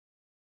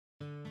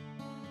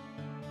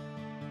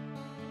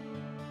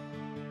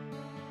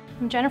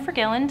I'm Jennifer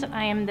Gilland.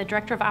 I am the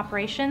Director of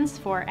Operations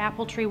for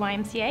Apple Tree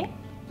YMCA.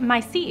 My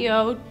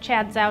CEO,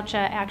 Chad Zaucha,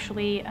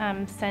 actually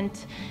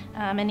sent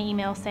an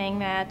email saying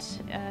that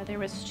there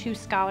was 2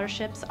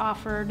 scholarships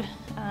offered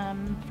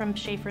from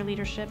Schaefer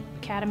Leadership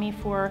Academy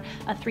for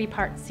a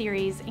 3-part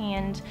series,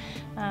 and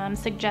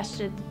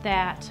suggested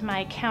that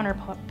my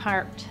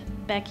counterpart,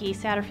 Becky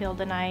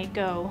Satterfield, and I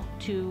go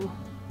to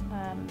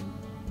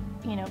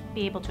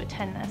be able to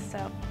attend this.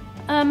 So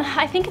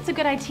I think it's a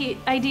good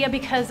idea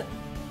because,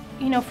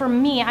 for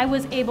me, I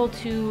was able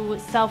to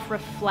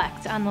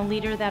self-reflect on the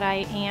leader that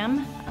I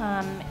am,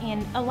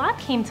 and a lot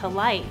came to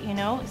light.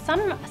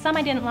 Some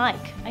I didn't like.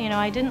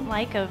 I didn't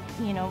like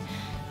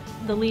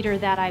the leader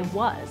that I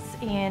was,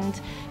 and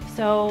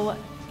so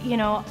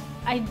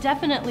I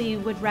definitely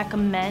would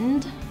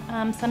recommend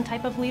some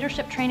type of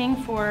leadership training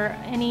for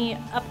any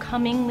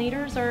upcoming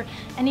leaders or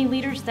any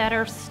leaders that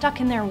are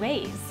stuck in their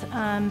ways.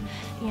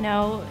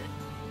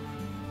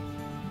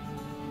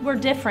 We're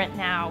different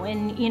now,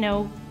 and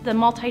the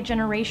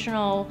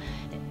multi-generational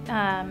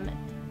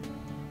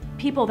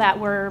people that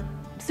we're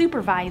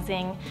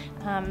supervising,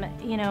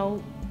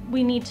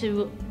 we need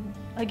to,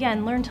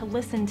 again, learn to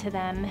listen to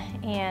them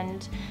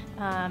and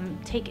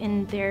take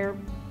in their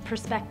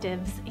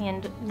perspectives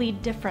and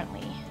lead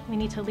differently. We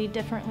need to lead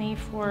differently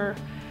for,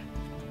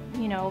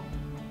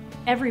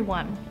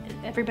 everyone.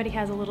 Everybody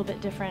has a little bit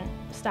different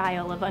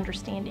style of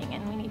understanding,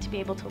 and we need to be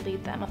able to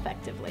lead them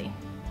effectively.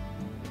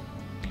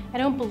 I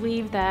don't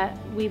believe that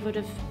we would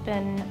have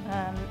been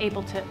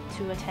able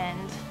to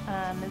attend.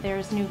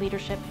 There's new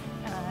leadership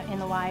in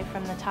the Y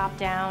from the top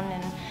down,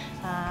 and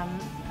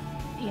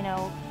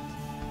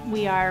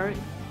we are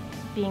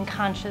being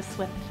conscious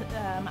with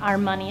our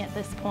money at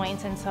this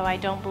point, and so I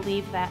don't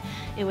believe that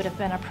it would have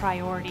been a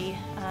priority.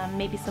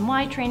 Maybe some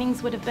Y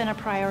trainings would have been a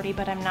priority,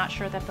 but I'm not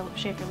sure that the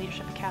Schaefer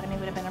Leadership Academy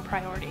would have been a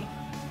priority.